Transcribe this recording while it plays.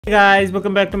Hey guys,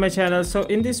 welcome back to my channel. So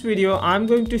in this video I'm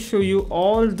going to show you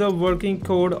all the working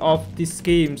code of this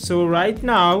game. So right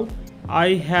now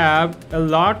I have a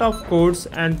lot of codes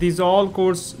and these all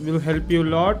codes will help you a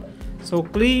lot. So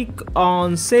click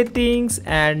on settings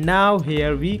and now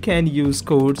here we can use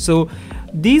code. So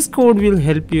this code will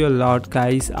help you a lot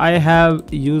guys. I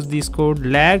have used this code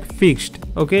lag fixed.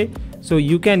 Okay, so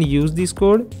you can use this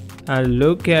code and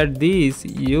look at this.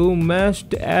 You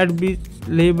must add bit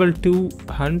label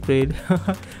 200.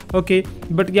 Okay,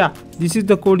 but yeah, this is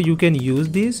the code. You can use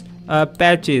these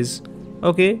patches.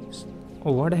 Okay,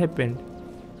 oh, what happened?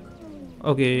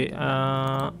 Okay,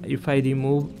 if I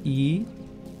remove E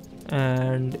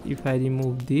and if I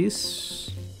remove this,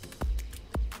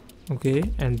 okay,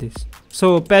 and this,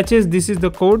 so patches, this is the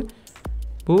code.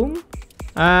 Boom.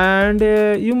 And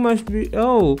you must be,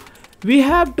 oh, we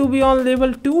have to be on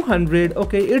level 200.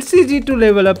 Okay, it's easy to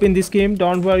level up in this game,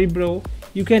 don't worry bro.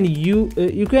 You can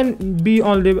be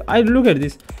on level, I look at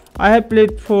this, I have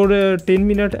played for 10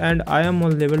 minutes and I am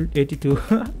on level 82.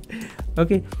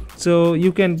 Okay, so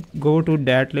you can go to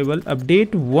that level.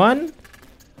 Update 1.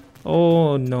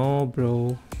 Oh no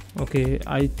bro. Okay,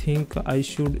 I think I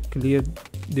should clear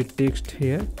the text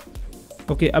here.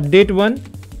 Okay, update 1.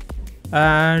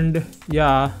 And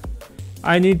yeah,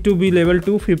 I need to be level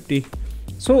 250.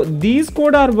 So these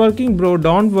code are working bro,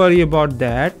 don't worry about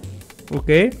that.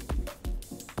 Okay,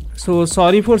 so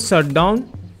sorry for shutdown,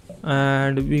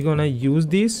 and we're gonna use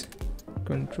this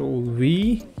Control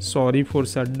V. Sorry for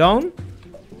shutdown.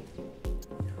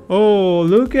 Oh,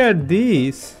 look at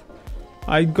this,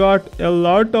 I got a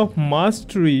lot of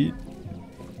mastery.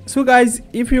 So guys,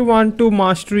 if you want to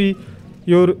mastery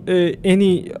your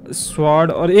any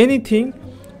sword or anything,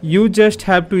 you just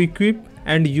have to equip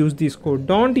and use this code.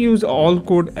 Don't use all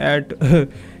code at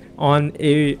on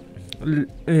a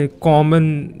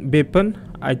common weapon.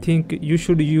 I think you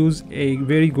should use a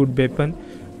very good weapon.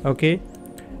 Okay,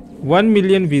 1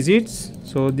 million visits.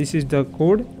 So this is the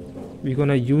code, we're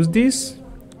gonna use this.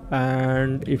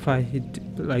 And if I hit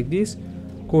like this,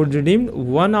 code redeemed,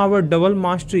 1 hour double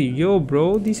mastery. Yo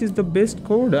bro, this is the best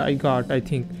code I got. I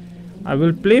think I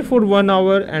will play for 1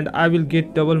 hour and I will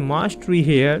get double mastery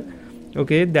here.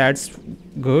 Okay, that's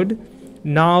good.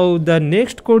 Now the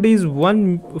next code is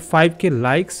 5k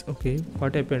likes. Okay,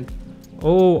 what happened?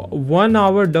 Oh, 1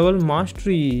 hour double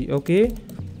mastery. Okay,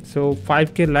 so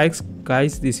 5k likes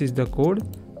guys, this is the code,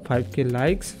 5k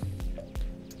likes.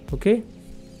 Okay,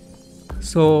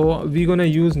 so we're gonna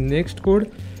use next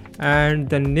code, and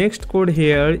the next code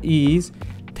here is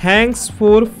thanks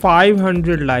for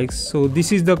 500 likes. So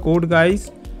this is the code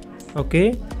guys.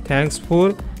 Okay, thanks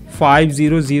for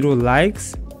 500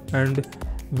 likes. And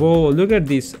whoa, look at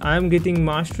this, I am getting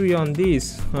mastery on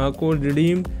this code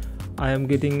redeemed. I am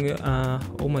getting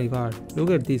oh my god,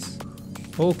 look at this.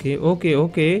 Okay,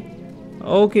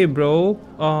 okay bro,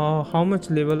 how much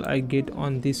level I get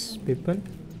on this weapon?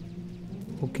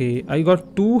 Okay, I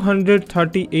got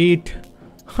 238.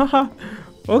 Haha.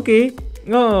 Okay,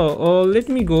 let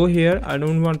me go here, I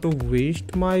don't want to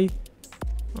waste my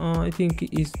I think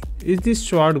is this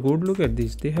sword good? Look at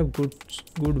this, they have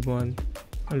good one.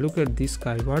 And look at this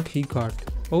guy, what he got.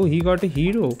 Oh, he got a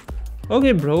hero.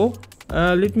 Okay bro,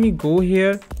 let me go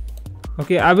here.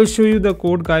 Okay, I will show you the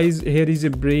code guys. Here is a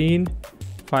brain,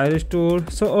 fire store.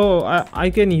 So oh, I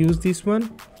can use this one.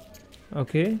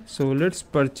 Okay, so let's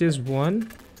purchase one.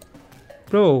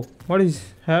 Bro, what is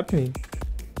happening?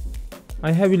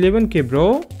 I have 11k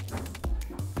bro.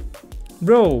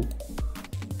 Bro,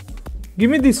 give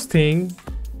me this thing.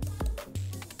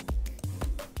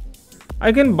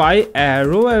 I can buy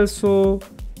arrow also,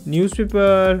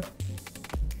 newspaper.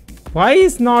 Why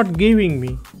is not giving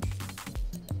me?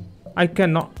 I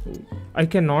cannot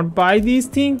buy these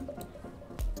things.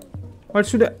 What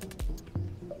should I?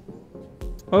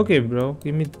 Okay bro,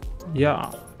 give me.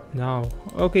 Yeah, now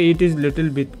okay, it is little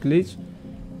bit glitch.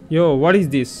 Yo, what is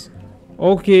this?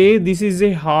 Okay, this is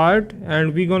a heart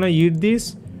and we gonna eat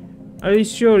this. Are you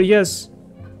sure? Yes.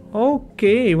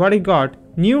 Okay, what I got?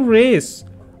 New race.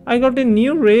 I got a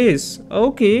new race.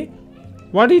 Okay,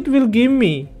 what it will give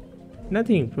me?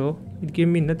 Nothing bro, it gave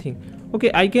me nothing.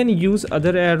 Okay, I can use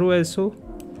other arrow also.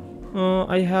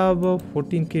 I have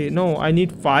 14k. No, I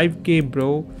need 5k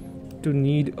bro to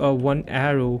need one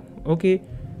arrow. Okay,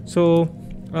 so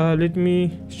let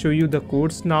me show you the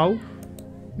codes now.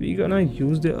 We're gonna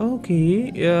use the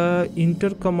enter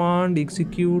command,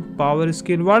 execute, power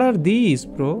scale. What are these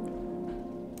bro?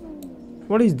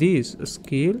 What is this? A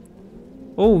scale?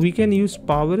 Oh, we can use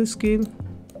power scale.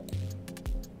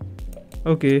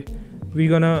 Okay, we're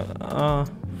gonna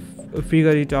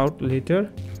figure it out later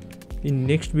in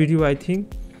next video I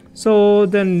think. So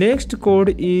the next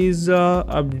code is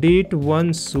update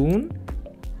 1 soon,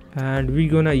 and we're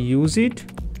gonna use it.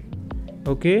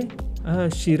 Okay,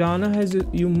 Shirana has,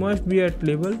 you must be at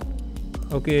level.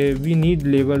 Okay, we need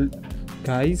level,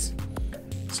 guys.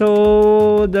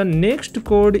 So the next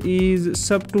code is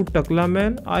sub to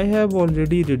Taklaman. I have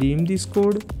already redeemed this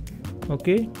code.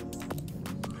 Okay,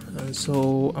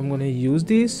 so I'm gonna use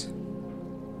this.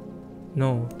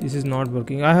 No, this is not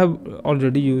working. I have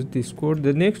already used this code.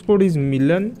 The next code is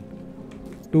Milan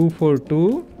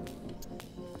 242.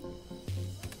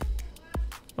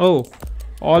 Oh,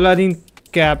 all are in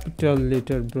capital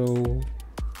letter, bro.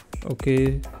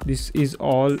 Okay, this is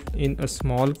all in a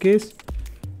small case.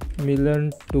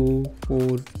 Milan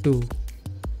 242.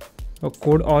 A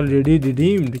code already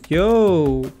redeemed.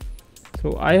 Yo,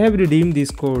 so I have redeemed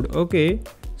this code. Okay,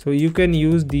 so you can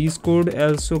use this code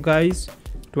also, guys.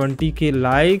 20k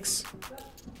likes.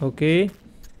 Okay,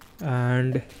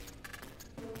 and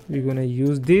we're gonna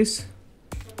use this.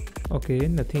 Okay,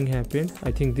 nothing happened.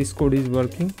 I think this code is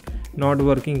working. Not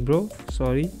working, bro,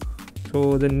 sorry.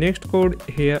 So the next code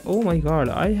here, oh my god,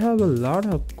 I have a lot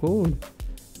of code.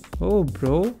 Oh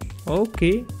bro,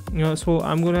 okay, so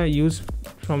I'm gonna use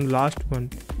from last one,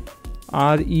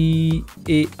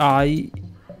 REAIAIH.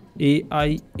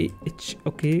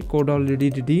 Okay, code already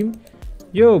redeemed.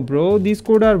 Yo bro, these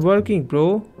code are working,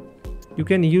 bro. You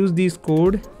can use this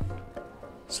code.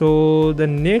 So the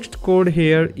next code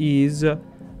here is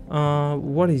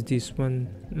what is this one?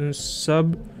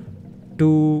 Sub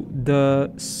to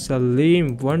the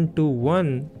Salim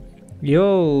 121.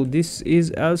 Yo, this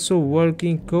is also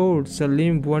working code,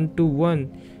 Salim 121.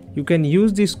 You can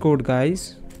use this code,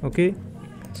 guys. Okay,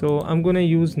 so I'm gonna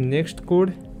use next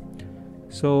code.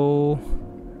 So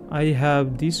I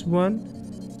have this one,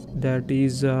 that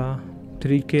is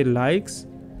 3k likes,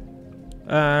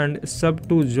 and sub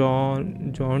to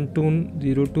John Toon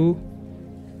 02.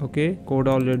 Okay, code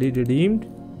already redeemed.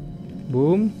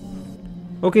 Boom.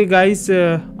 Okay guys,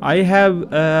 I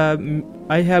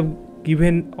have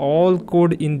given all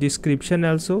code in description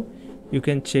also, you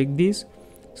can check this.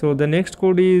 So the next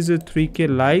code is 3k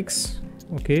likes.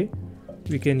 Okay,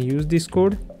 we can use this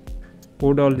code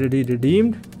already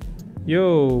redeemed.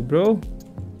 Yo bro,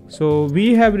 so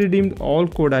we have redeemed all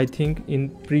code, I think, in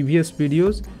previous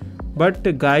videos.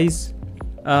 But guys,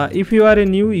 if you are a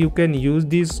new, you can use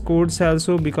these codes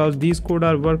also, because these code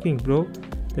are working, bro.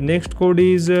 The next code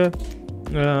is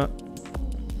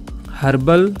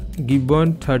Herbal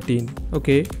Gibbon 13.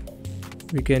 Okay,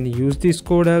 we can use this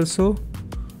code also.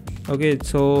 Okay,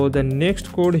 so the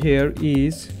next code here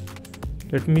is,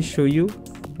 let me show you,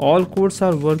 all codes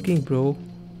are working, bro.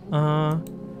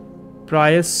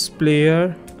 Price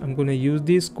player, I'm gonna use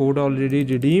this code already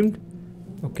redeemed.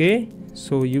 Okay,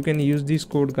 so you can use this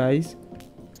code, guys.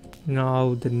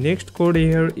 Now the next code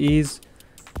here is,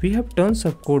 we have tons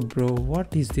of code, bro.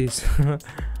 What is this?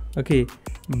 Okay,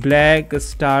 Black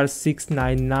Star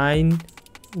 699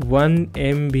 1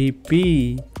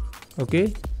 MVP.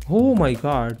 Okay, oh my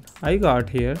god, I got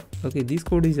here. Okay, this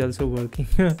code is also working.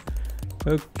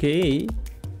 Okay,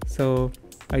 so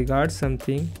I got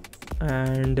something.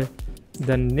 And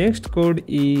the next code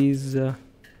is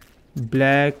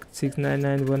Black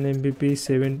 699 1 MVP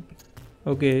 7.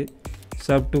 Okay,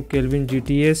 sub to Kelvin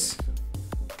GTS.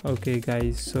 Okay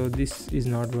guys, so this is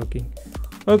not working.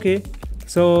 Okay,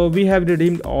 so we have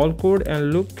redeemed all code,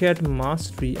 and look at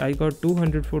mastery. I got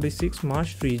 246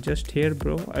 mastery just here,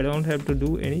 bro. I don't have to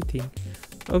do anything.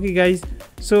 Okay guys,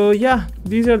 so yeah,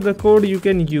 these are the code you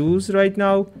can use right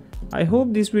now. I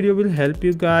hope this video will help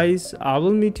you guys. I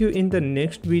will meet you in the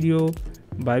next video.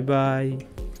 Bye bye.